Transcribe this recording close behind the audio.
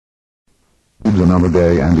Another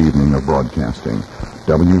day and evening of broadcasting.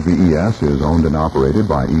 WVES is owned and operated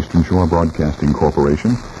by Eastern Shore Broadcasting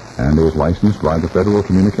Corporation and is licensed by the Federal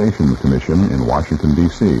Communications Commission in Washington,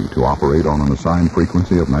 D.C. to operate on an assigned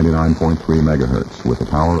frequency of 99.3 megahertz with a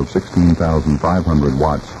power of 16,500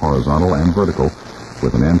 watts horizontal and vertical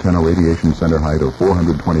with an antenna radiation center height of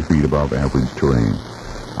 420 feet above average terrain.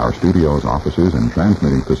 Our studios, offices, and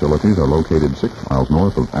transmitting facilities are located 6 miles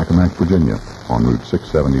north of Accomac, Virginia on Route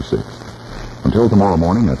 676. Until tomorrow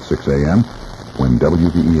morning at 6 a.m., when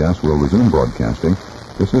WVES will resume broadcasting,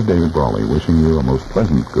 this is David Brawley wishing you a most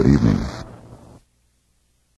pleasant good evening.